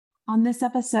On this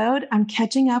episode, I'm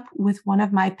catching up with one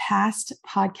of my past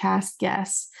podcast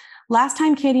guests. Last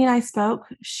time Katie and I spoke,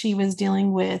 she was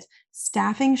dealing with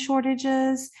staffing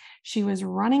shortages. She was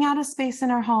running out of space in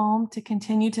her home to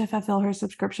continue to fulfill her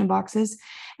subscription boxes.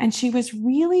 And she was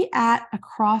really at a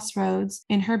crossroads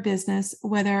in her business,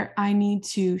 whether I need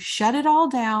to shut it all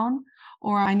down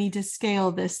or I need to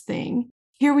scale this thing.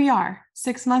 Here we are,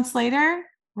 6 months later.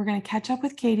 We're going to catch up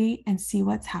with Katie and see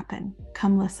what's happened.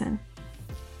 Come listen.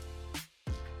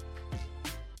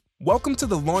 Welcome to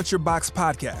the Launch Your Box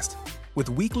podcast with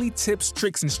weekly tips,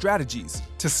 tricks, and strategies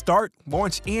to start,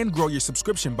 launch, and grow your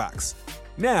subscription box.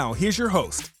 Now, here's your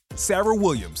host, Sarah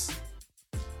Williams.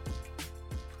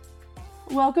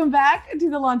 Welcome back to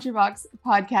the Launch Your Box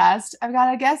podcast. I've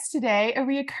got a guest today, a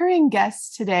reoccurring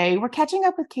guest today. We're catching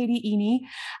up with Katie Eni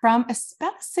from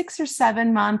about a 6 or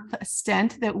 7 month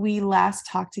stint that we last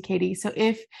talked to Katie. So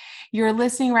if you're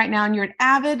listening right now and you're an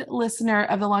avid listener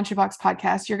of the Launch Your Box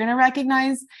podcast, you're going to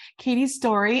recognize Katie's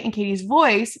story and Katie's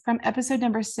voice from episode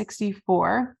number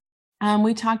 64.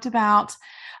 We talked about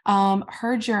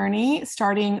her journey,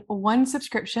 starting one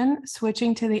subscription,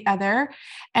 switching to the other.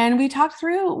 And we talked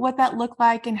through what that looked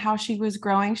like and how she was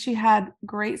growing. She had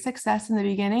great success in the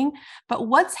beginning, but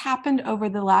what's happened over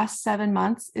the last 7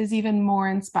 months is even more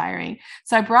inspiring.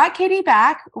 So I brought Katie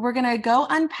back. We're going to go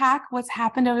unpack what's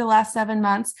happened over the last 7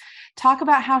 months, talk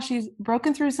about how she's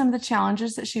broken through some of the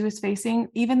challenges that she was facing,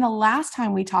 even the last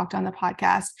time we talked on the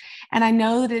podcast. And I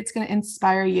know that it's going to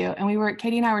inspire you. And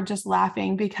Katie and I were just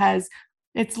laughing because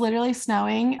it's literally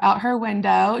snowing out her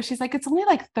window. She's like, it's only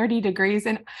like 30 degrees.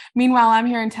 And meanwhile, I'm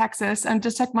here in Texas and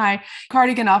just took my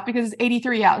cardigan off because it's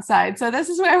 83 outside. So this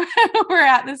is where we're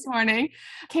at this morning.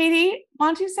 Katie, why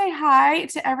don't you say hi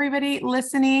to everybody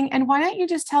listening? And why don't you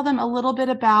just tell them a little bit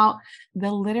about the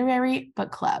Literary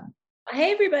Book Club?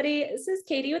 Hey, everybody. This is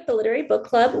Katie with the Literary Book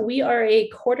Club. We are a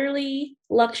quarterly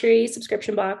luxury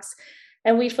subscription box,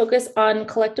 and we focus on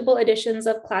collectible editions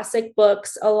of classic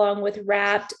books along with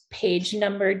wrapped,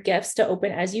 page-numbered gifts to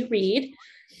open as you read.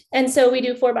 And so we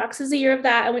do 4 boxes a year of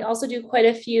that. And we also do quite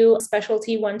a few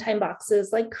specialty one-time boxes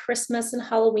like Christmas and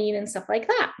Halloween and stuff like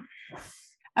that.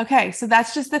 Okay, so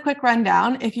that's just the quick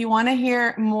rundown. If you want to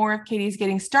hear more of Katie's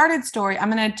getting started story,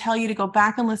 I'm going to tell you to go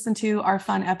back and listen to our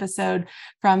fun episode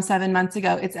from 7 months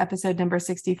ago. It's episode number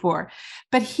 64.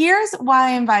 But here's why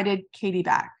I invited Katie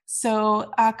back. So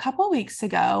a couple of weeks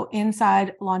ago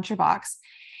inside Launch Your Box,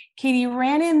 Katie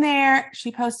ran in there.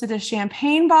 She posted a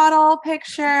champagne bottle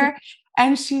picture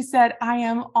and she said, I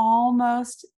am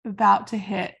almost about to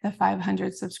hit the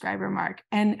 500 subscriber mark.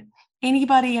 And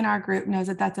anybody in our group knows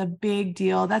that that's a big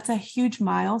deal. That's a huge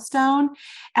milestone.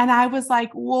 And I was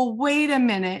like, well, wait a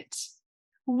minute.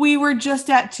 We were just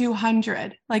at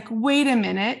 200. Like, wait a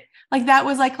minute. Like that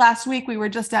was like last week, we were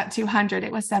just at 200.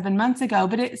 It was 7 months ago,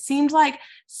 but it seemed like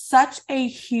such a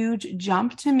huge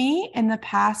jump to me in the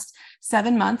past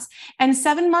 7 months. And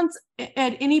 7 months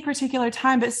at any particular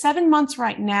time, but 7 months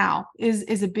right now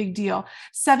is a big deal.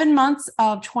 7 months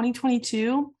of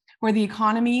 2022, where the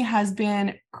economy has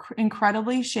been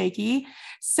incredibly shaky.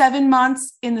 7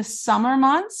 months in the summer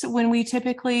months when we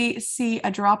typically see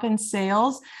a drop in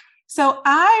sales. So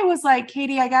I was like,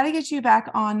 Katie, I got to get you back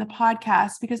on the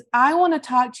podcast because I want to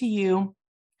talk to you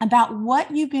about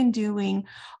what you've been doing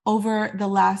over the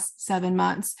last 7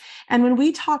 months. And when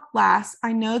we talked last,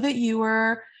 I know that you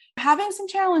were having some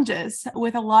challenges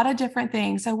with a lot of different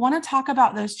things. I want to talk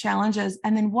about those challenges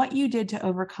and then what you did to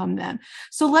overcome them.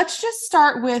 So let's just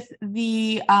start with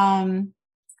the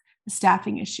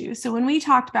staffing issue. So when we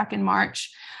talked back in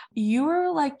March, you were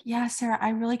like, yeah, Sarah, I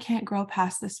really can't grow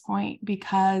past this point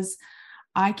because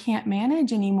I can't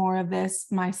manage any more of this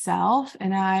myself.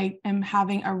 And I am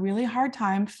having a really hard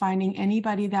time finding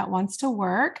anybody that wants to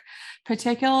work,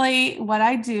 particularly what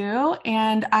I do.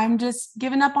 And I'm just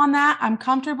giving up on that. I'm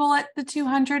comfortable at the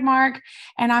 200 mark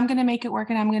and I'm going to make it work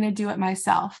and I'm going to do it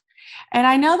myself. And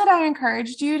I know that I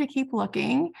encouraged you to keep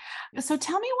looking. So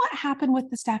tell me what happened with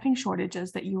the staffing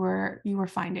shortages that you were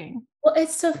finding. Well,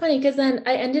 it's so funny because then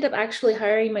I ended up actually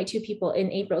hiring my 2 people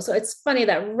in April. So it's funny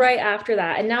that right after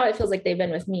that, and now it feels like they've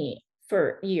been with me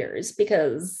for years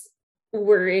because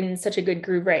we're in such a good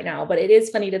groove right now. But it is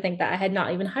funny to think that I had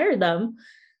not even hired them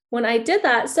when I did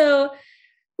that. So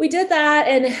we did that.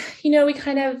 And,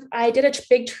 I did a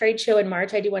big trade show in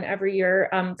March. I do one every year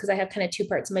because I have kind of 2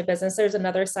 parts of my business. There's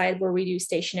another side where we do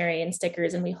stationery and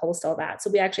stickers and we wholesale that. So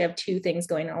we actually have 2 things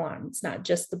going on. It's not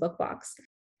just the book box.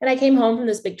 And I came home from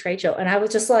this big trade show and I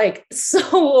was just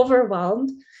so overwhelmed.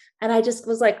 And I just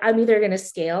was like, I'm either going to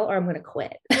scale or I'm going to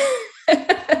quit.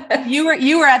 You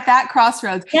were at that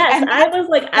crossroads. Yes, I was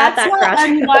like at that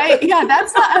crossroads.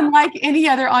 That's not unlike any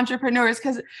other entrepreneurs,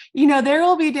 because there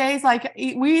will be days like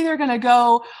we either going to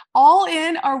go all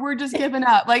in or we're just giving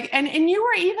up. Like, and you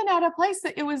were even at a place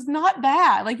that it was not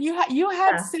bad. Like you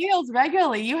had sales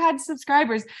regularly, you had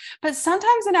subscribers, but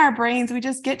sometimes in our brains we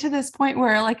just get to this point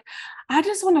where like, I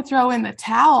just want to throw in the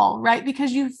towel, right?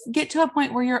 Because you get to a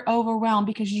point where you're overwhelmed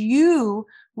because you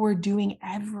were doing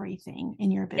everything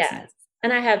in your business. Yes.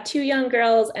 And I have 2 young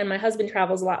girls and my husband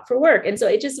travels a lot for work. And so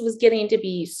it just was getting to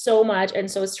be so much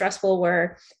and so stressful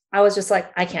where I was just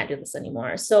like, I can't do this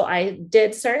anymore. So I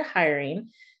did start hiring.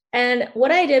 And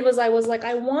what I did was I was like,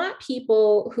 I want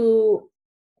people who,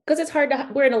 because it's hard to,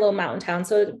 we're in a little mountain town.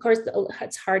 So of course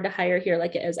it's hard to hire here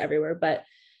like it is everywhere. But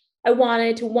I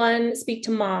wanted to, one, speak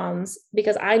to moms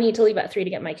because I need to leave at 3 to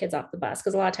get my kids off the bus.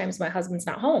 Because a lot of times my husband's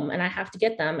not home and I have to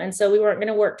get them. And so we weren't going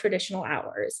to work traditional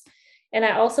hours. And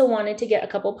I also wanted to get a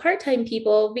couple part-time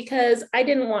people because I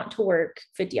didn't want to work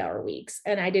 50-hour weeks.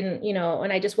 And I didn't,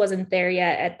 and I just wasn't there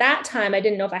yet. At that time, I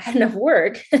didn't know if I had enough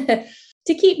work to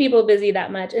keep people busy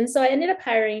that much. And so I ended up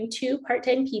hiring 2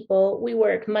 part-time people. We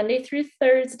work Monday through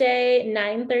Thursday,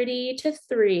 9:30 to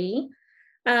 3,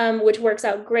 which works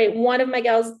out great. One of my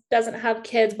gals doesn't have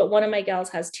kids, but one of my gals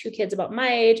has 2 kids about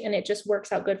my age, and it just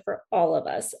works out good for all of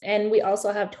us. And we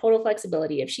also have total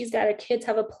flexibility. If she's got her kids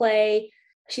have a play,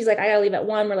 she's like, I gotta leave at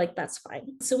 1. We're like, that's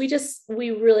fine. So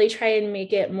we really try and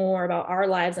make it more about our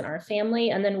lives and our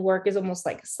family. And then work is almost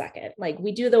like a second. Like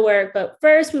we do the work, but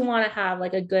first we want to have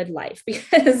like a good life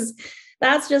because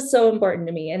that's just so important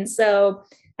to me. And so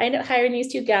I ended up hiring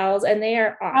these 2 gals and they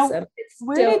are awesome.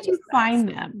 Where did you find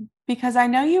them? Because I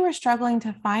know you were struggling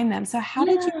to find them. So how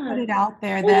did you put it out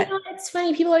there that it's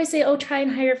funny. People always say, oh, try and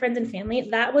hire friends and family.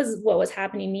 That was what was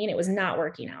happening to me. And it was not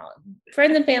working out.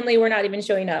 Friends and family were not even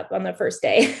showing up on the first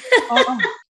day. Oh.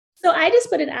 So I just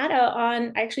put an ad out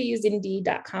on, I actually used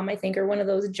Indeed.com, I think, or one of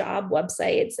those job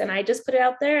websites. And I just put it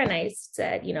out there and I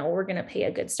said, we're going to pay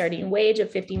a good starting wage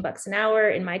of $15 an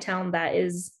hour. In my town, that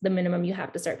is the minimum you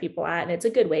have to start people at. And it's a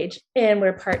good wage. And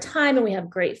we're part-time and we have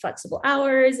great flexible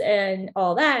hours and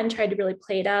all that, and tried to really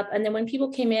play it up. And then when people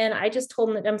came in, I just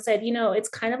told them, said, it's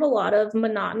kind of a lot of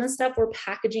monotonous stuff. We're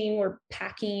packaging, we're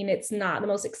packing. It's not the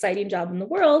most exciting job in the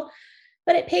world,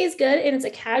 but it pays good and it's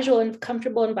a casual and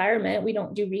comfortable environment. We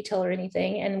don't do retail or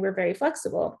anything and we're very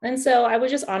flexible. And so I was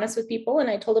just honest with people and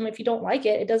I told them, if you don't like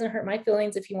it, it doesn't hurt my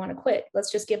feelings if you want to quit.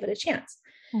 Let's just give it a chance.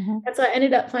 Mm-hmm. That's what I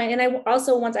ended up finding. And I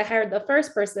also, once I hired the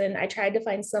first person, I tried to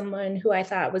find someone who I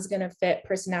thought was going to fit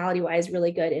personality wise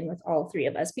really good in with all 3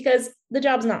 of us because the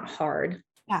job's not hard.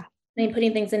 Yeah. I mean,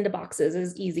 putting things into boxes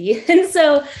is easy. And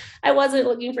so I wasn't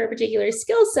looking for a particular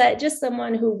skill set, just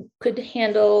someone who could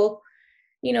handle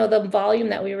the volume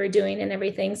that we were doing and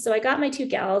everything. So I got my 2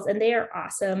 gals and they are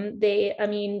awesome. They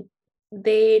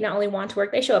not only want to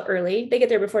work, they show up early. They get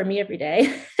there before me every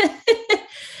day,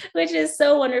 which is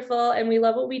so wonderful. And we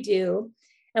love what we do.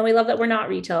 And we love that we're not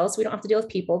retail. So we don't have to deal with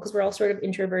people because we're all sort of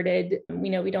introverted. We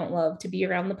know we don't love to be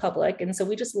around the public. And so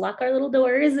we just lock our little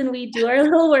doors and we do our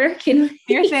little work and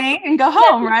your thing and go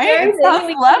home, right? It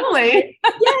sounds lovely.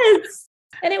 Yes.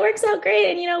 And it works out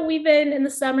great. And, we've been in the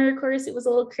summer, of course, it was a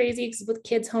little crazy because with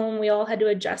kids home, we all had to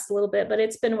adjust a little bit, but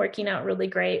it's been working out really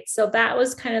great. So that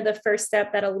was kind of the first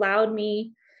step that allowed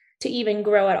me to even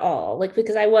grow at all,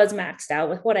 because I was maxed out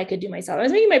with what I could do myself. I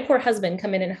was making my poor husband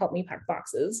come in and help me pack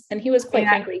boxes. And he was quite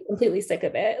frankly, completely sick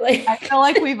of it. I feel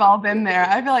like we've all been there.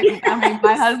 I feel like,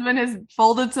 my husband has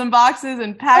folded some boxes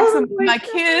and packed some for my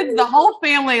kids, the whole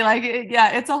family.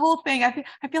 It's a whole thing.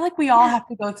 I feel like we all have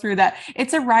to go through that.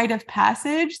 It's a rite of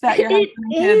passage that your husband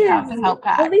and kids have to help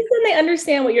pack. At least then they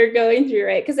understand what you're going through,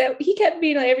 right? Because he kept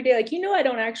being every day, I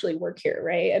don't actually work here,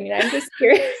 right? I'm just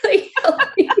here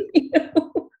helping you.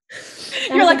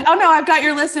 You're like, oh no, I've got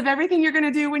your list of everything you're going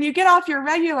to do when you get off your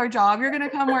regular job. You're going to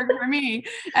come work for me.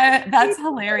 That's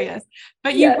hilarious.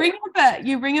 But you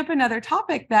bring up another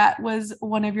topic that was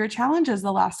one of your challenges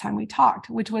the last time we talked,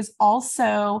 which was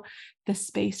also the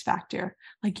space factor.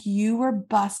 You were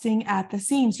busting at the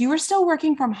seams. You were still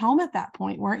working from home at that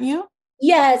point, weren't you?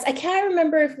 Yes. I can't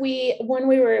remember if we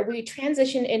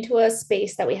transitioned into a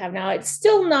space that we have now. It's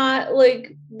still not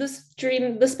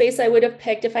the space I would have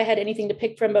picked if I had anything to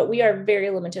pick from, but we are very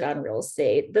limited on real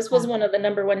estate. This was one of the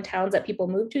number 1 towns that people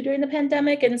moved to during the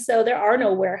pandemic. And so there are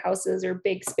no warehouses or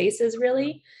big spaces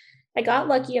really. I got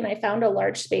lucky and I found a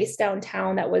large space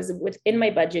downtown that was within my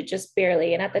budget, just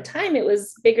barely. And at the time it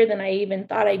was bigger than I even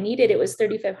thought I needed. It was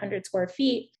 3,500 square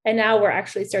feet. And now we're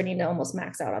actually starting to almost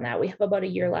max out on that. We have about a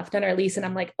year left on our lease. And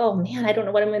I'm like, oh man, I don't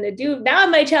know what I'm going to do. Now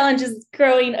my challenge is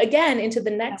growing again into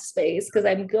the next space because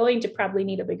I'm going to probably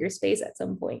need a bigger space at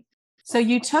some point. So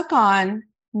you took on,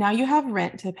 now you have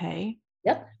rent to pay.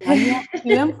 Yep. Now you have 2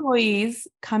 employees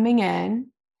coming in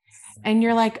and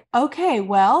you're like, okay,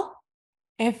 well,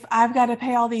 if I've got to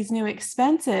pay all these new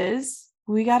expenses,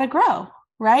 we got to grow,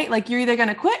 right? Like you're either going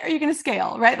to quit or you're going to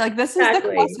scale, right? Like this is the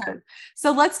crossroad.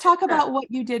 So let's talk about what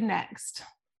you did next.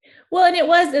 Well,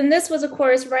 and this was, of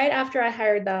course, right after I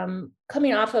hired them,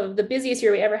 coming off of the busiest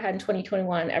year we ever had in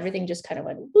 2021, everything just kind of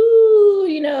went, woo,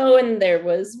 and there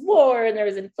was war and there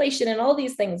was inflation and all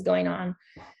these things going on.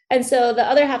 And so the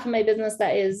other half of my business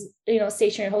that is,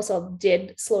 stationary wholesale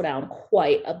did slow down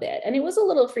quite a bit. And it was a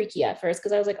little freaky at first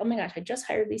because I was like, oh my gosh, I just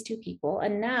hired these 2 people.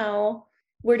 And now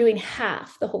we're doing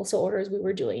half the wholesale orders we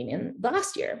were doing in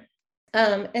last year.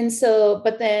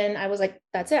 But then I was like,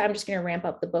 that's it. I'm just going to ramp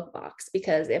up the book box,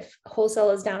 because if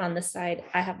wholesale is down on this side,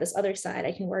 I have this other side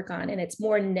I can work on, and it's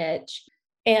more niche.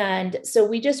 And so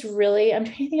we just really, I'm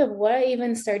trying to think of what I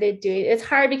even started doing. It's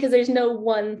hard because there's no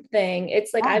one thing.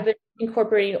 It's like, I've been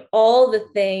incorporating all the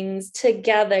things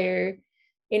together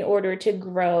in order to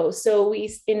grow. So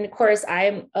of course,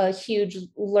 I'm a huge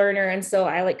learner. And so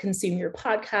I like consume your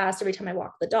podcast every time I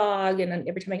walk the dog and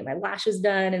every time I get my lashes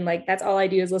done. And like, that's all I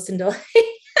do is listen to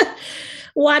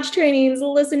watch trainings,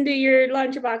 listen to your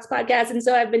Launch Your Box podcast. And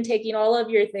so I've been taking all of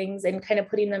your things and kind of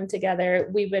putting them together.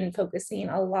 We've been focusing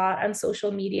a lot on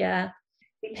social media.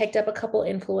 We picked up a couple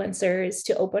influencers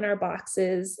to open our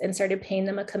boxes and started paying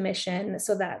them a commission.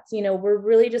 So that, we're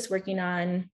really just working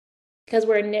on, because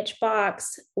we're a niche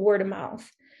box, word of mouth.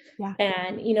 Yeah.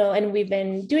 And, and we've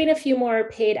been doing a few more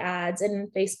paid ads and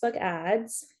Facebook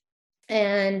ads.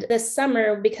 And this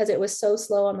summer, because it was so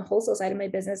slow on the wholesale side of my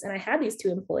business, and I had these 2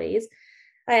 employees,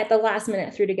 I at the last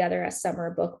minute threw together a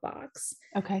summer book box.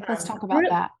 Okay. Let's talk about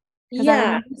that. Yeah. I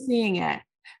remember seeing it.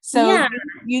 So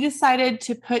you decided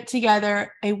to put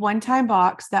together a one-time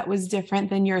box that was different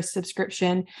than your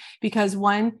subscription, because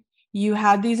one, you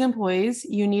had these employees,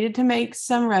 you needed to make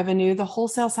some revenue. The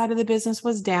wholesale side of the business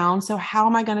was down. So how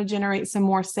am I going to generate some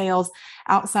more sales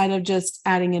outside of just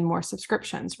adding in more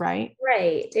subscriptions, right?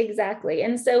 Right, exactly.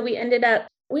 And so we did a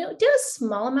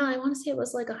small amount. I want to say it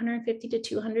was like 150 to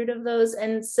 200 of those.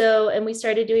 And we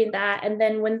started doing that. And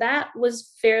then when that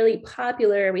was fairly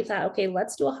popular, we thought, okay,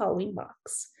 let's do a Halloween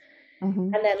box.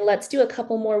 Mm-hmm. And then let's do a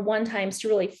couple more one-times to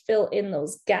really fill in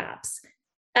those gaps.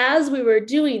 As we were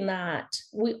doing that,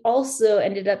 we also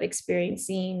ended up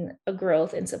experiencing a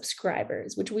growth in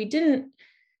subscribers, which we didn't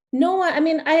know. I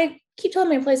mean, I keep telling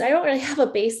my employees, I don't really have a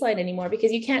baseline anymore,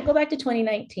 because you can't go back to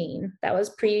 2019. That was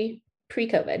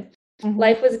pre-COVID. Mm-hmm.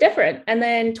 Life was different. And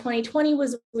then 2020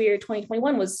 was weird.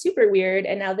 2021 was super weird.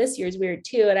 And now this year is weird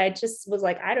too. And I just was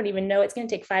like, I don't even know. It's going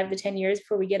to take 5 to 10 years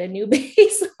before we get a new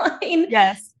baseline.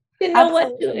 Yes. Didn't know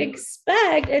what to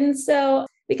expect. And so,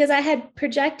 because I had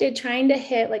projected trying to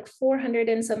hit like 400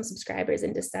 and some subscribers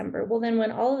in December. Well, then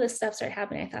when all of this stuff started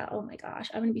happening, I thought, oh my gosh,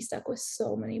 I'm going to be stuck with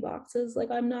so many boxes.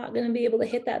 Like, I'm not going to be able to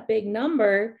hit that big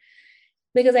number,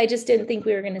 because I just didn't think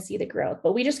we were going to see the growth.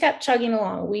 But we just kept chugging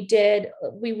along.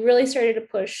 We really started to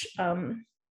push.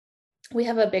 We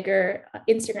have a bigger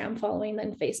Instagram following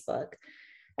than Facebook.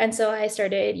 And so I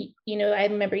started, I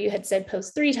remember you had said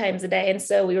post 3 times a day. And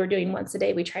so we were doing once a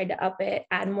day. We tried to up it,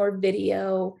 add more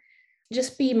video,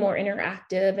 just be more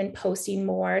interactive and posting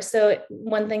more. So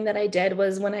one thing that I did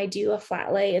was, when I do a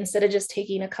flat lay, instead of just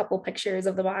taking a couple pictures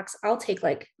of the box, I'll take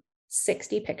like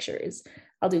 60 pictures.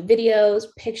 I'll do videos,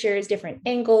 pictures, different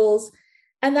angles.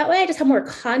 And that way I just have more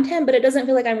content, but it doesn't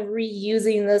feel like I'm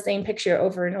reusing the same picture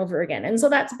over and over again. And so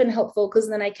that's been helpful, because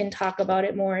then I can talk about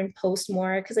it more and post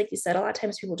more. Because like you said, a lot of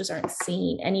times people just aren't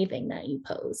seeing anything that you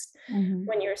post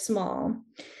when you're small.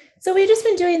 So we've just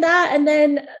been doing that. And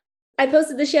then I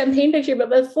posted the champagne picture, but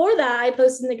before that I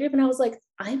posted in the group and I was like,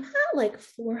 I'm at like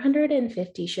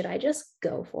 450. Should I just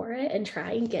go for it and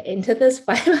try and get into this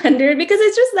 500? Because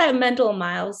it's just that mental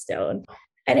milestone.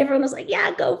 And everyone was like,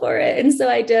 yeah, go for it. And so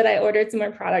I did. I ordered some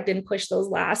more product and pushed those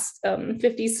last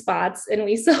 50 spots, and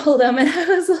we sold them. And I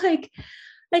was like,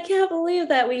 I can't believe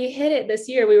that we hit it this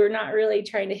year. We were not really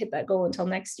trying to hit that goal until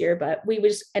next year, but we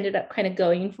just ended up kind of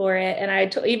going for it. And I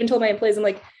even told my employees, I'm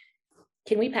like,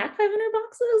 can we pack 500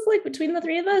 boxes like between the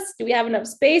 3 of us? Do we have enough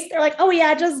space? They're like, oh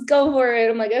yeah, just go for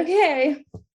it. I'm like, okay.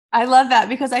 I love that,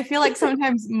 because I feel like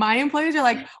sometimes my employees are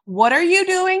like, what are you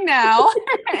doing now?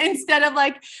 Instead of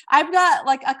like, I've got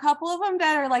like a couple of them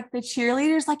that are like the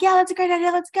cheerleaders, like, yeah, that's a great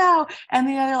idea. Let's go. And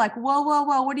the other like, whoa,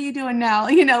 what are you doing now?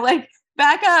 Like,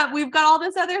 back up. We've got all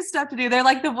this other stuff to do. They're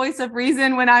like the voice of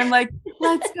reason when I'm like,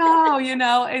 let's go,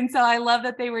 And so I love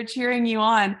that they were cheering you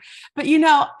on. But,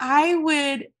 I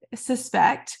would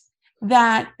suspect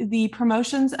that the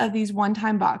promotions of these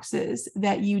one-time boxes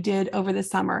that you did over the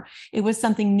summer, it was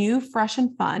something new, fresh,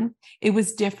 and fun. It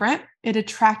was different. It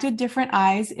attracted different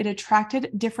eyes. It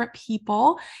attracted different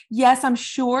people. Yes, I'm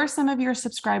sure some of your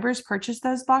subscribers purchased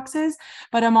those boxes,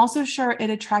 but I'm also sure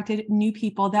it attracted new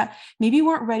people that maybe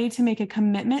weren't ready to make a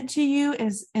commitment to you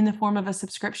as in the form of a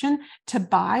subscription to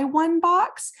buy one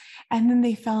box. And then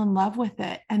they fell in love with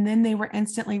it. And then they were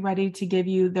instantly ready to give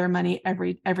you their money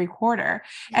every quarter.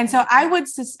 And so I would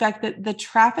suspect that the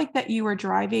traffic that you were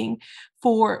driving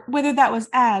for, whether that was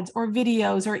ads or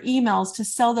videos or emails to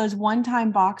sell those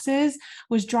one-time boxes,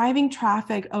 was driving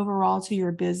traffic overall to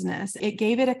your business. It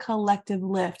gave it a collective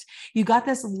lift. You got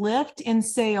this lift in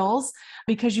sales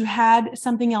because you had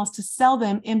something else to sell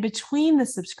them in between the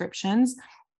subscriptions.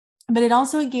 But it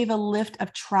also gave a lift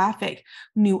of traffic,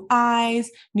 new eyes,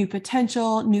 new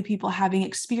potential, new people having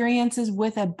experiences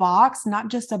with a box, not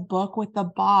just a book, with the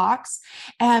box.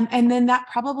 And then that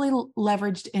probably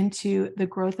leveraged into the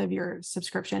growth of your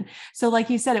subscription. So like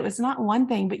you said, it was not one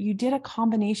thing, but you did a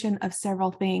combination of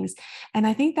several things. And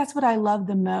I think that's what I love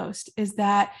the most, is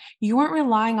that you weren't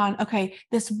relying on, okay,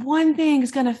 this one thing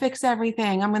is going to fix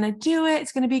everything. I'm going to do it.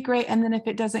 It's going to be great. And then if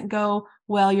it doesn't go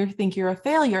well, you think you're a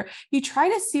failure. You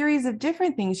tried a series of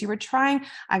different things. You were trying,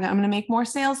 I'm going to make more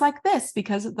sales like this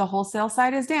because the wholesale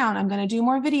side is down. I'm going to do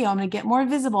more video. I'm going to get more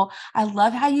visible. I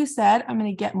love how you said, I'm going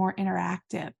to get more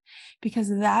interactive, because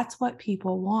that's what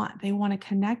people want. They want to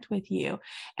connect with you.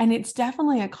 And it's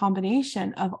definitely a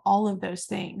combination of all of those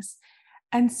things.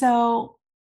 And so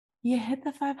you hit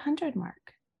the 500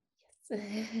 mark.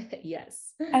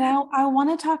 Yes. And I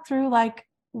want to talk through, like,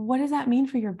 what does that mean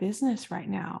for your business right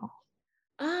now?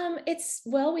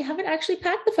 We haven't actually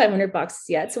packed the 500 boxes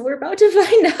yet, so we're about to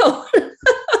find out.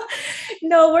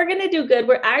 No, we're going to do good.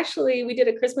 We did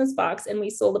a Christmas box and we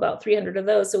sold about 300 of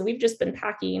those. So we've just been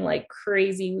packing like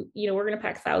crazy. We're going to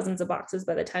pack thousands of boxes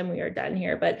by the time we are done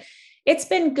here, but it's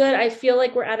been good. I feel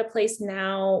like we're at a place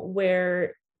now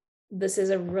where this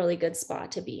is a really good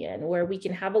spot to be in, where we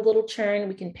can have a little churn,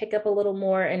 we can pick up a little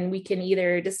more, and we can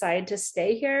either decide to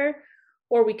stay here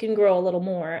or we can grow a little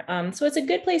more. So it's a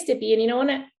good place to be. And,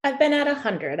 when I've been at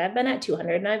 100, I've been at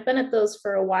 200, and I've been at those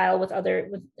for a while with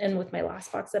my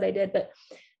last box that I did, but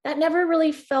that never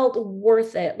really felt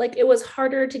worth it. Like, it was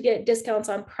harder to get discounts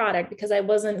on product because I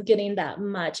wasn't getting that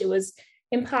much. It was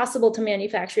impossible to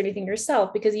manufacture anything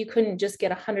yourself because you couldn't just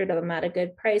get 100 of them at a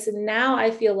good price. And now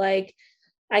I feel like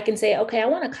I can say, okay, I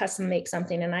want to custom make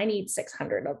something and I need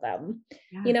 600 of them,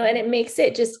 and it makes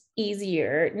it just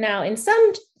easier. Now, in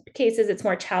some cases, it's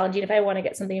more challenging if I want to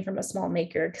get something from a small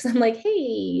maker, because I'm like,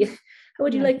 hey, how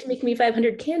would you like to make me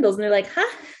 500 candles? And they're like, huh?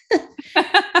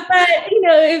 But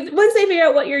once they figure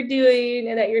out what you're doing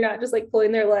and that you're not just like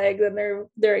pulling their leg, then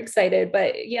they're excited.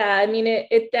 But yeah, I mean,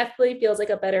 it definitely feels like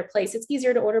a better place. It's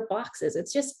easier to order boxes.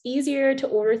 It's just easier to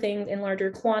order things in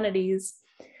larger quantities.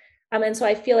 And so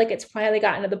I feel like it's finally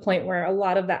gotten to the point where a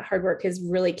lot of that hard work is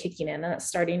really kicking in and it's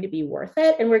starting to be worth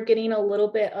it. And we're getting a little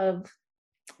bit of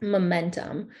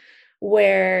momentum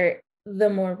where the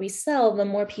more we sell, the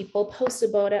more people post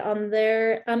about it on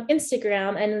their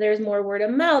Instagram, and there's more word of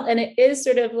mouth. And it is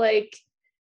sort of like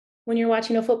when you're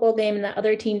watching a football game and the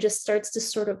other team just starts to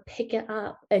sort of pick it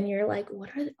up and you're like,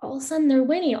 all of a sudden they're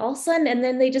winning, all of a sudden, and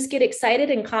then they just get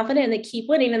excited and confident and they keep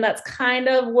winning. And that's kind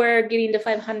of where getting to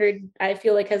 500, I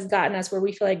feel like, has gotten us, where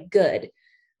we feel like good.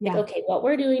 Yeah. Like, okay, what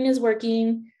we're doing is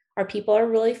working. Our people are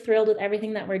really thrilled with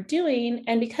everything that we're doing.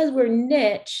 And because we're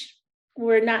niche,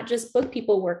 we're not just book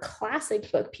people, we're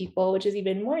classic book people, which is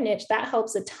even more niche. That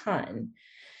helps a ton.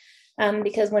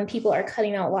 Because when people are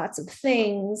cutting out lots of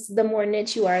things, the more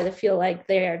niche you are, they feel like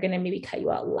they are going to maybe cut you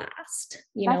out last.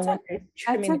 That's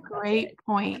a great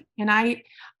point. And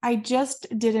I just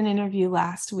did an interview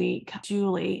last week,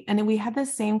 Julie, and we had the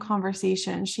same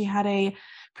conversation. She had a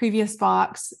previous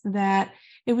box that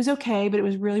it was okay, but it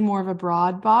was really more of a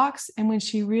broad box. And when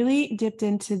she really dipped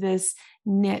into this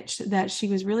niche that she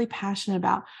was really passionate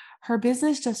about, her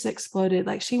business just exploded.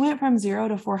 Like, she went from 0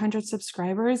 to 400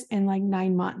 subscribers in like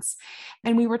 9 months.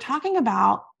 And we were talking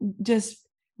about just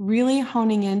really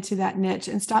honing into that niche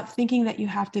and stop thinking that you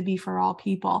have to be for all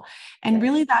people. And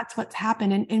really, that's what's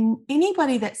happened. And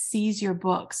anybody that sees your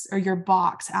books or your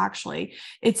box, actually,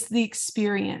 it's the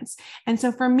experience. And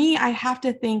so for me, I have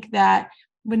to think that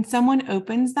when someone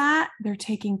opens that, they're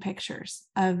taking pictures.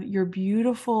 of your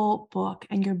beautiful book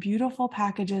and your beautiful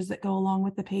packages that go along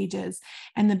with the pages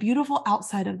and the beautiful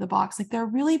outside of the box. Like they're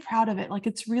really proud of it. Like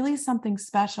it's really something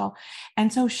special.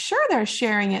 And so sure, they're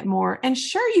sharing it more. And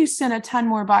sure, you sent a ton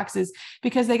more boxes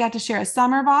because they got to share a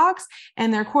summer box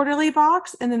and their quarterly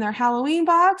box and then their Halloween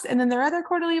box and then their other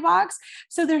quarterly box.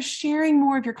 So they're sharing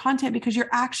more of your content because you're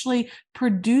actually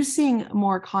producing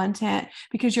more content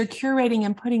because you're curating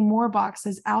and putting more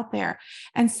boxes out there.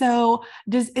 And so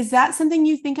is that something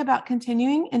you think about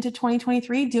continuing into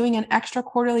 2023, doing an extra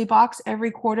quarterly box every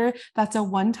quarter? That's a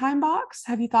one-time box.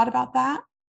 Have you thought about that?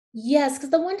 Yes, because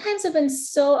the one times have been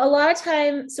a lot of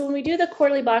time. So when we do the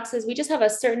quarterly boxes, we just have a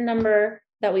certain number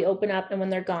that we open up, and when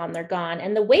they're gone, they're gone.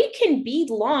 And the wait can be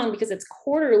long because it's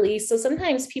quarterly. So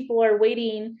sometimes people are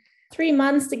waiting 3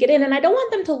 months to get in, and I don't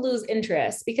want them to lose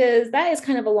interest because that is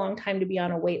kind of a long time to be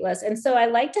on a wait list. And so I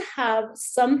like to have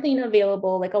something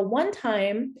available, like a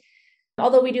one-time,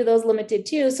 although we do those limited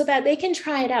too, so that they can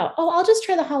try it out. Oh, I'll just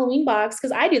try the Halloween box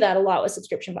because I do that a lot with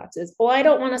subscription boxes. Oh, I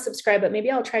don't want to subscribe, but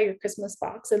maybe I'll try your Christmas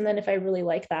box. And then if I really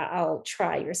like that, I'll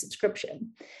try your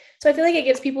subscription. So I feel like it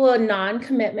gives people a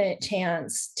non-commitment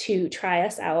chance to try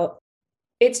us out.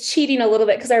 It's cheating a little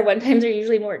bit because our one-times are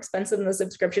usually more expensive than the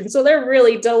subscription. So they're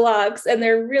really deluxe and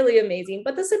they're really amazing,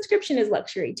 but the subscription is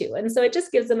luxury too. And so it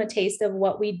just gives them a taste of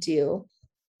what we do.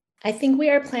 I think we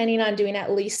are planning on doing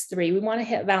at least 3. We want to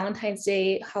hit Valentine's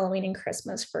Day, Halloween, and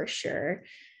Christmas for sure.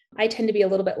 I tend to be a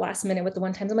little bit last minute with the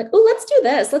one times. I'm like, oh, let's do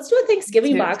this. Let's do a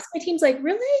Thanksgiving box. My team's like,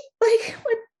 really? Like,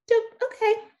 what?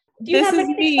 Okay. Do you have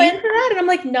anything planned for that? And I'm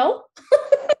like, no.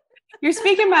 You're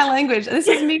speaking my language. This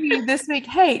is me this week.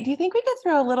 Hey, do you think we could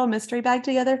throw a little mystery bag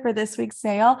together for this week's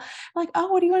sale? I'm like, oh,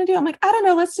 what do you want to do? I'm like, I don't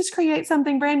know. Let's just create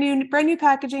something brand new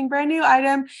packaging, brand new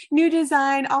item, new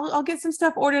design. I'll get some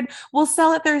stuff ordered. We'll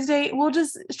sell it Thursday. We'll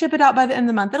just ship it out by the end of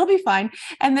the month. It'll be fine.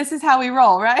 And this is how we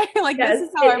roll, right? Like this is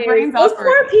how our brains operate. Those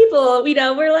poor people,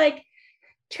 we're like,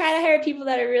 try to hire people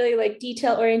that are really like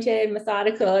detail oriented and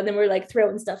methodical. And then we're like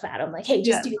throwing stuff at them like, hey,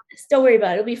 just do this. Don't worry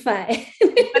about it. It'll be fine.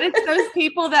 But it's those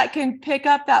people that can pick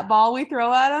up that ball we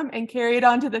throw at them and carry it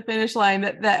onto the finish line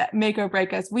that make or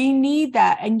break us. We need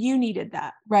that. And you needed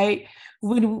that, right?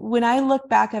 When I look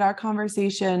back at our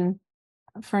conversation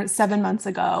for 7 months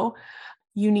ago,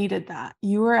 you needed that.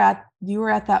 You were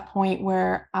at that point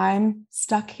where I'm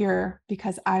stuck here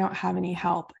because I don't have any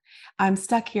help. I'm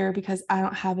stuck here because I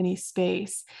don't have any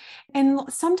space. And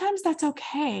sometimes that's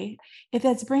okay. If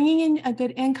that's bringing in a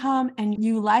good income and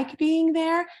you like being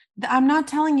there, I'm not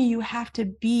telling you have to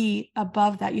be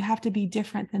above that. You have to be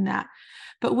different than that.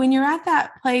 But when you're at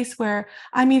that place where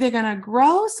I'm either going to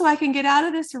grow so I can get out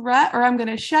of this rut or I'm going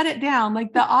to shut it down,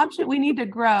 like the option, we need to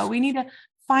grow. We need to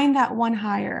find that one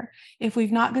hire. If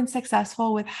we've not been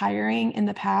successful with hiring in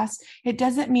the past, it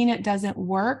doesn't mean it doesn't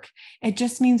work. It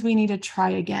just means we need to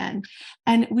try again.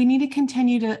 And we need to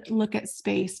continue to look at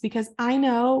space because I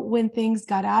know when things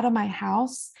got out of my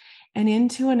house and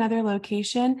into another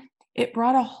location, it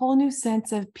brought a whole new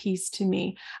sense of peace to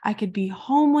me. I could be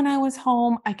home when I was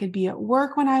home. I could be at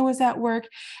work when I was at work.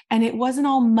 And it wasn't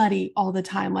all muddy all the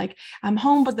time. Like I'm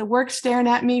home, but the work's staring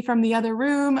at me from the other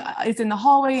room. It's in the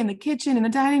hallway, in the kitchen, in the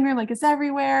dining room, like it's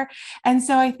everywhere. And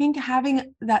so I think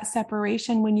having that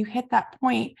separation when you hit that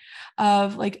point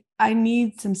of like, I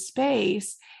need some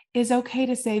space, is okay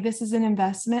to say this is an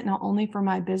investment, not only for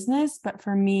my business, but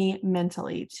for me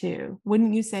mentally too.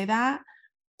 Wouldn't you say that?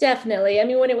 Definitely. I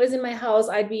mean, when it was in my house,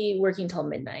 I'd be working till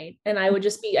midnight and I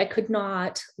could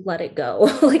not let it go.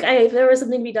 Like if there was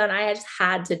something to be done, I just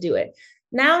had to do it.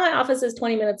 Now my office is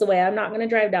 20 minutes away. I'm not going to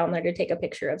drive down there to take a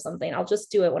picture of something. I'll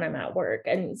just do it when I'm at work.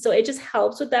 And so it just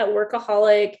helps with that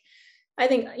workaholic. I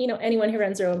think, anyone who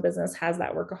runs their own business has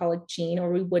that workaholic gene,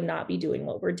 or we would not be doing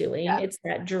what we're doing. Yeah. It's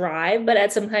that drive,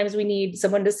 but sometimes we need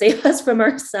someone to save us from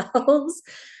ourselves.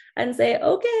 And say,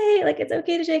 okay, like it's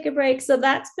okay to take a break. So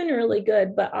that's been really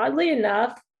good. But oddly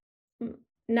enough,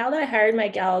 now that I hired my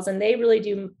gals and they really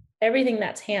do everything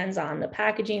that's hands-on, the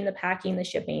packaging, the packing, the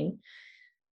shipping,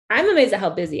 I'm amazed at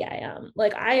how busy I am.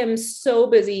 Like I am so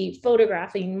busy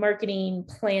photographing, marketing,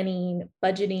 planning,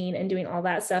 budgeting, and doing all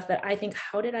that stuff that I think,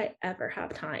 how did I ever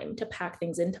have time to pack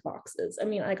things into boxes? I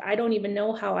mean, like, I don't even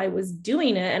know how I was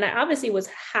doing it. And I obviously was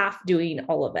half doing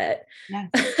all of it. Yes.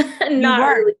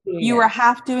 You were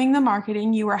half doing the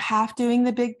marketing. You were half doing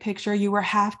the big picture. You were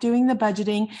half doing the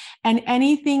budgeting, and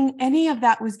any of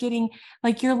that was getting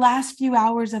like your last few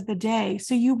hours of the day.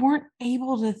 So you weren't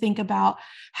able to think about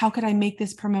how could I make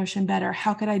this promotion promotion better?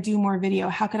 How could I do more video?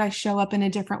 How could I show up in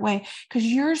a different way? Because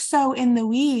you're so in the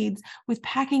weeds with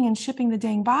packing and shipping the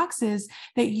dang boxes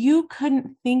that you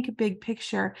couldn't think big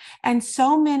picture. And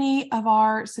so many of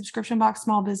our subscription box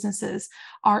small businesses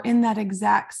are in that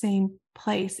exact same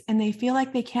place, and they feel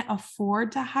like they can't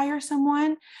afford to hire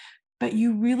someone, but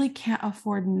you really can't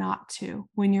afford not to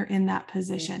when you're in that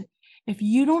position. If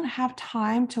you don't have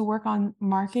time to work on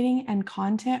marketing and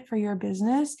content for your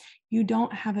business, you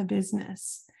don't have a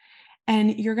business.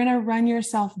 And you're going to run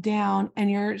yourself down,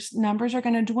 and your numbers are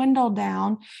going to dwindle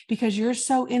down because you're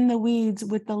so in the weeds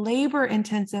with the labor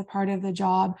intensive part of the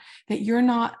job that you're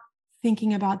not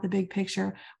thinking about the big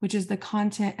picture, which is the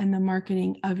content and the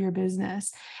marketing of your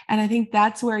business. And I think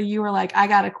that's where you were like, I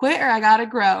got to quit or I got to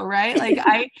grow, right? Like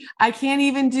I can't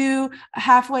even do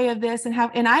halfway of this and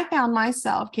I found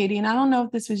myself, Katie, and I don't know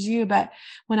if this was you, but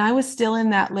when I was still in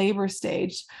that labor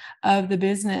stage of the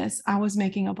business, I was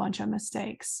making a bunch of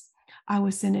mistakes. I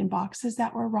was sending boxes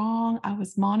that were wrong. I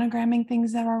was monogramming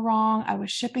things that were wrong. I was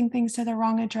shipping things to the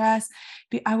wrong address.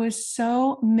 I was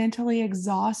so mentally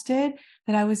exhausted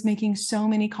that I was making so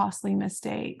many costly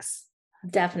mistakes.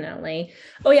 Definitely.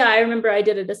 Oh yeah. I remember I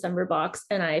did a December box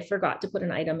and I forgot to put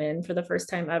an item in for the first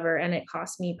time ever. And it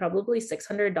cost me probably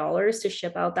 $600 to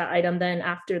ship out that item then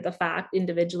after the fact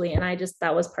individually. And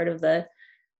that was part of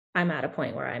I'm at a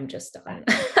point where I'm just done.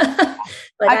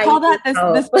 I call that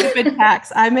the stupid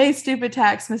tax. I made stupid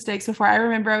tax mistakes before. I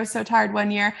remember I was so tired one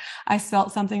year, I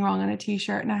spelled something wrong on a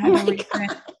t-shirt and I had to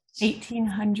reprint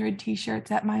 1,800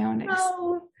 t-shirts at my own expense.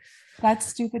 No. That's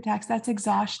stupid tax. That's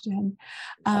exhaustion.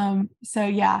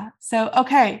 So,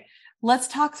 okay, let's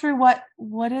talk through what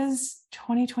does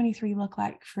 2023 look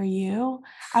like for you?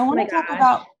 I want to talk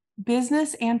about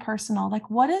business and personal.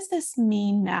 Like, what does this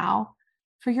mean now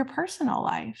for your personal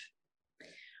life?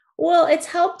 Well, it's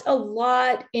helped a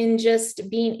lot in just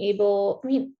being able,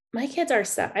 my kids are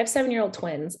I have 7-year-old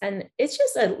twins, and it's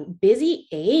just a busy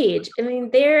age.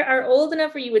 They are old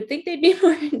enough where you would think they'd be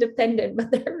more independent,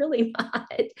 but they're really not.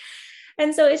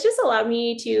 And so it's just allowed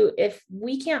me to, if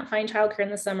we can't find childcare in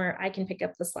the summer, I can pick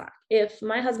up the slack. If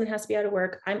my husband has to be out of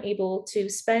work, I'm able to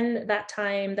spend that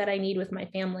time that I need with my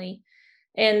family.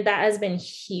 And that has been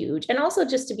huge. And also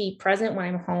just to be present when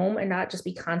I'm home and not just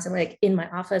be constantly like in my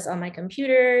office on my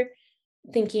computer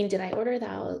thinking, did I order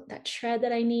that shred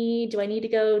that I need? Do I need to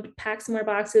go pack some more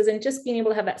boxes? And just being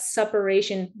able to have that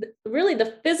separation, really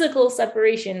the physical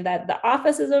separation that the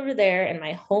office is over there and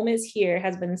my home is here,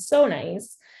 has been so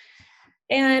nice.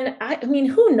 And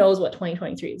who knows what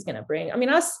 2023 is going to bring?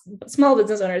 Us small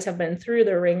business owners have been through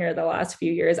the ringer the last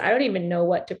few years. I don't even know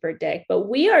what to predict, but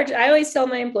I always tell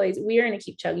my employees, we are going to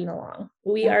keep chugging along.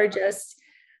 We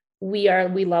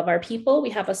love our people. We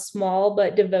have a small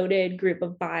but devoted group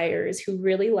of buyers who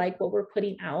really like what we're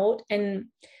putting out. And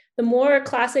the more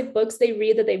classic books they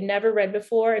read that they've never read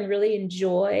before and really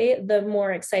enjoy, the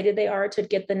more excited they are to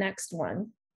get the next one.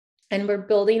 And we're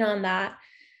building on that.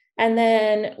 And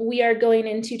then we are going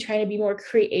into trying to be more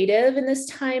creative in this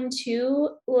time too.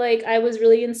 Like, I was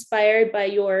really inspired by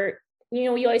we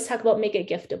always talk about make it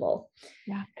giftable.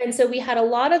 Yeah. And so we had a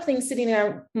lot of things sitting in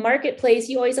our marketplace.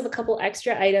 You always have a couple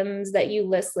extra items that you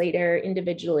list later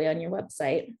individually on your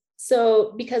website.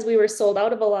 So because we were sold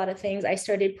out of a lot of things, I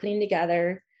started putting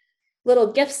together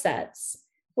little gift sets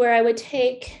where I would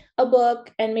take a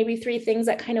book and maybe 3 things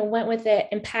that kind of went with it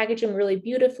and package them really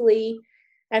beautifully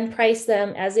and price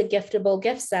them as a giftable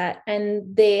gift set.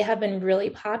 And they have been really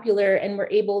popular, and we're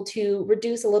able to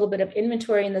reduce a little bit of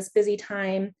inventory in this busy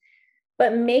time,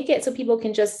 but make it so people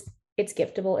can it's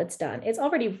giftable, it's done. It's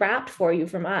already wrapped for you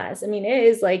from us. It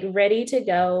is like ready to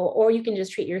go, or you can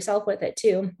just treat yourself with it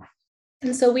too.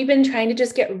 And so we've been trying to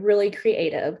just get really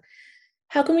creative.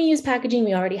 How can we use packaging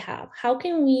we already have? How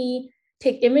can we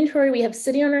take inventory we have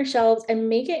sitting on our shelves and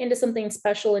make it into something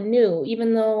special and new,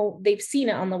 even though they've seen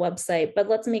it on the website, but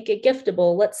let's make it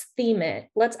giftable. Let's theme it.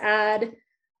 Let's add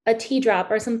a tea drop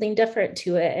or something different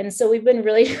to it. And so we've been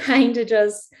really trying to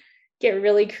just get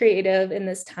really creative in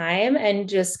this time and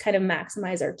just kind of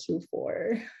maximize our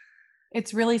Q4.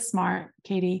 It's really smart,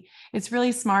 Katie. It's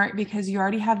really smart because you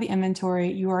already have the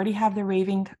inventory. You already have the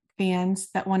raving fans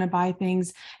that want to buy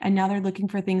things, and now they're looking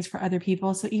for things for other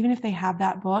people. So even if they have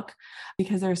that book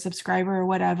because they're a subscriber or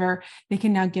whatever, they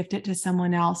can now gift it to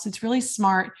someone else. It's really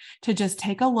smart to just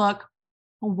take a look,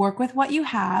 work with what you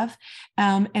have,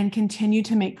 and continue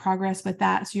to make progress with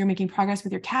that. So you're making progress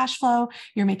with your cash flow.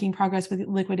 You're making progress with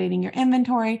liquidating your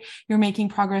inventory. You're making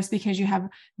progress because you have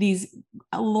these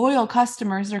loyal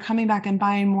customers that are coming back and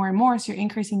buying more and more. So you're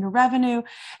increasing your revenue.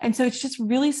 And so it's just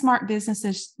really smart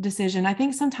business decision. I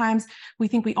think sometimes we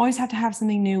think we always have to have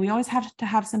something new. We always have to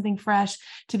have something fresh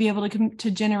to be able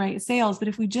to generate sales. But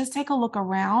if we just take a look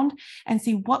around and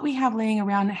see what we have laying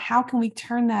around, how can we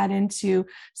turn that into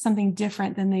something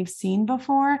different than they've seen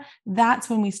before, that's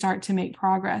when we start to make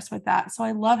progress with that. So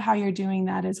I love how you're doing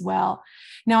that as well.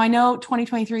 Now, I know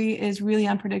 2023 is really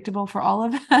unpredictable for all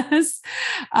of us,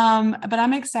 but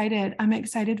I'm excited. I'm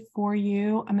excited for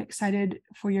you. I'm excited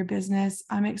for your business.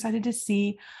 I'm excited to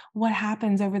see what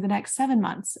happens over the next 7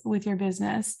 months with your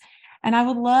business. And I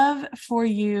would love for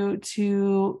you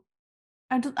to,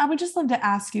 I would just love to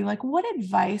ask you, like, what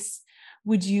advice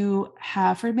would you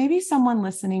have for maybe someone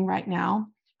listening right now?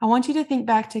 I want you to think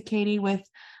back to Katie with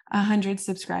 100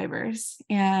 subscribers.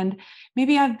 And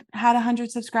maybe I've had 100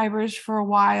 subscribers for a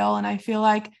while, and I feel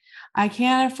like I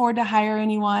can't afford to hire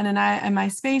anyone, and my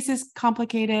space is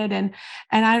complicated, and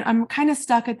I'm kind of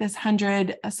stuck at this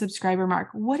 100 subscriber mark.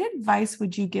 What advice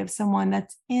would you give someone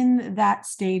that's in that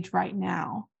stage right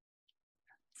now?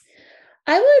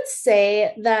 I would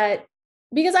say that,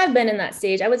 because I've been in that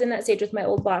stage. I was in that stage with my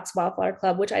old box, Wildflower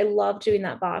Club, which I loved doing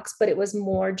that box, but it was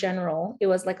more general. It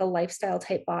was like a lifestyle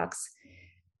type box.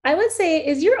 I would say,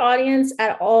 is your audience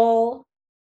at all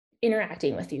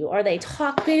interacting with you? Are they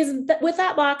talking? Because with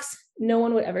that box, no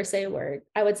one would ever say a word.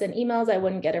 I would send emails. I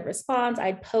wouldn't get a response.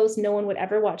 I'd post. No one would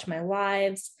ever watch my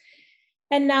lives.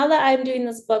 And now that I'm doing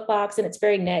this book box, and it's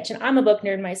very niche, and I'm a book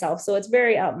nerd myself, so it's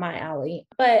very up my alley,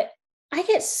 but I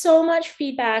get so much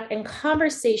feedback and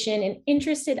conversation and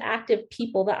interested, active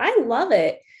people that I love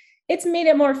it. It's made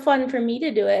it more fun for me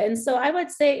to do it. And so I would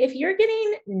say, if you're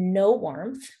getting no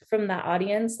warmth from that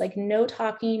audience, like no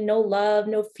talking, no love,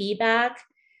 no feedback,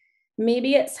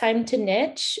 maybe it's time to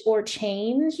niche or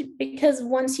change, because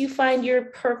once you find your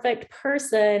perfect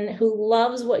person who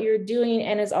loves what you're doing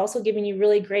and is also giving you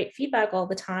really great feedback all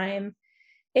the time,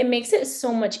 it makes it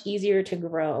so much easier to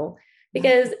grow.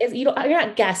 Because you're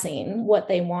not guessing what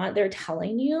they want, they're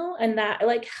telling you. And that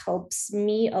like helps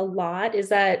me a lot, is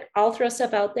that I'll throw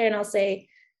stuff out there and I'll say,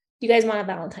 do you guys want a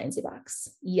Valentine's Day box?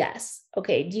 Yes.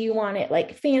 Okay. Do you want it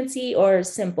like fancy or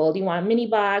simple? Do you want a mini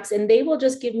box? And they will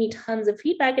just give me tons of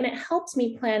feedback, and it helps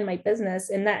me plan my business.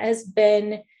 And that has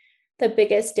been the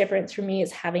biggest difference for me,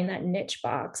 is having that niche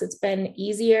box. It's been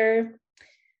easier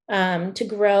to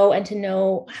grow and to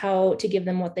know how to give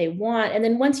them what they want. And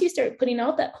then once you start putting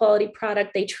out that quality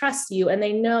product, they trust you, and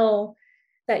they know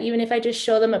that even if I just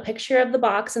show them a picture of the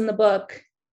box in the book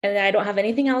and I don't have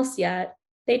anything else yet,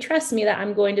 they trust me that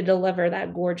I'm going to deliver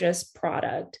that gorgeous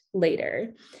product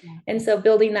later. Yeah. And so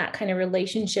building that kind of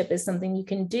relationship is something you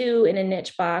can do in a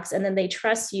niche box. And then they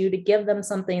trust you to give them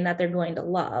something that they're going to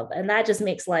love. And that just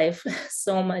makes life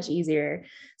so much easier.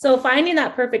 So finding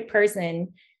that perfect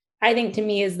person, I think, to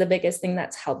me, is the biggest thing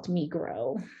that's helped me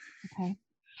grow. Okay.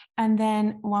 And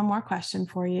then one more question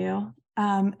for you.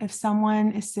 If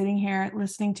someone is sitting here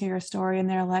listening to your story and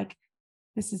they're like,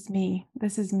 this is me,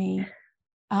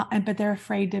 but they're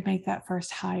afraid to make that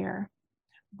first hire,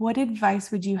 what advice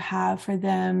would you have for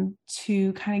them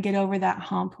to kind of get over that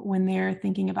hump when they're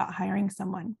thinking about hiring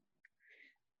someone?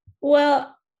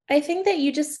 Well, I think that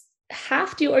you just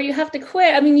have to, or you have to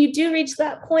quit. I mean, you do reach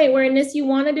that point where, unless you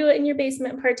want to do it in your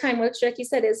basement part-time, which, like you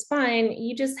said, is fine,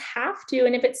 you just have to.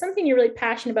 And if it's something you're really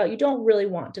passionate about, you don't really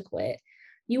want to quit.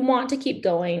 You want to keep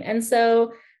going. And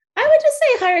so I would just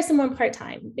say hire someone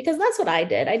part-time, because that's what I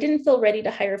did. I didn't feel ready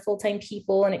to hire full-time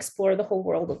people and explore the whole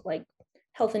world of like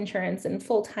health insurance and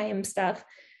full-time stuff.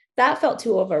 That felt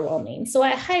too overwhelming. So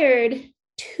I hired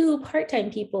 2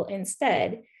 part-time people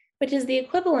instead, which is the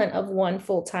equivalent of 1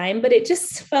 full-time, but it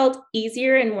just felt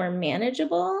easier and more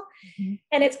manageable. Mm-hmm.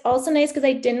 And it's also nice because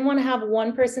I didn't want to have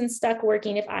one person stuck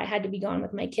working if I had to be gone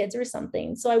with my kids or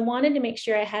something. So I wanted to make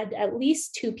sure I had at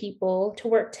least 2 people to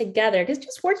work together, because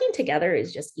just working together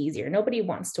is just easier. Nobody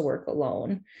wants to work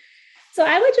alone. So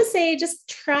I would just say, just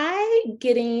try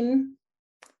getting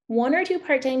 1 or 2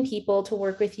 part-time people to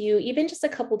work with you, even just a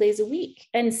couple days a week,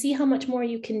 and see how much more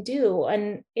you can do.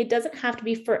 And it doesn't have to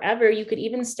be forever. You could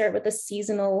even start with a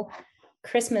seasonal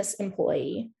Christmas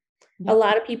employee. Yep. A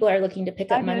lot of people are looking to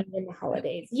pick up money in the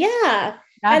holidays. Yeah.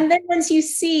 And then once you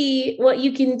see what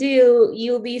you can do,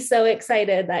 you'll be so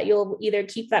excited that you'll either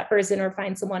keep that person or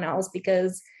find someone else,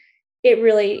 because it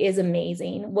really is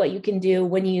amazing what you can do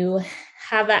when you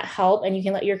have that help and you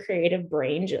can let your creative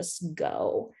brain just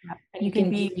go. Yep. And you can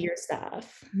do your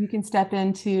stuff. You can step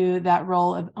into that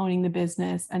role of owning the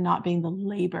business and not being the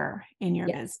labor in your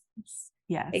business.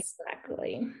 Yes,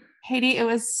 exactly. Katie, it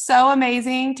was so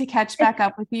amazing to catch back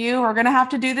up with you. We're going to have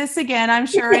to do this again, I'm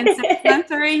sure, in 6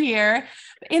 months or a year.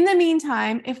 But in the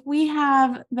meantime, if we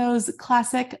have those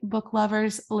classic book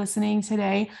lovers listening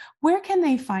today, where can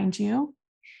they find you?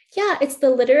 Yeah, it's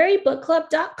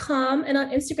theliterarybookclub.com. And on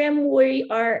Instagram, we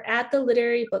are at the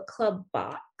Literary Book Club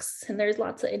box. And there's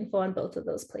lots of info on both of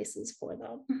those places for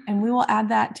them. And we will add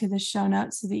that to the show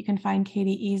notes so that you can find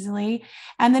Katie easily.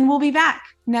 And then we'll be back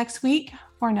next week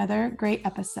for another great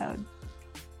episode.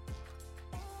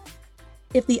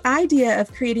 If the idea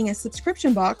of creating a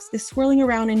subscription box is swirling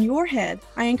around in your head,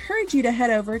 I encourage you to head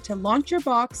over to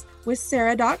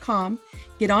launchyourboxwithsarah.com,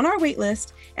 get on our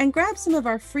waitlist, and grab some of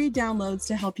our free downloads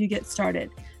to help you get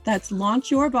started. That's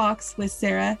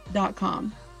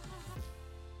launchyourboxwithsarah.com.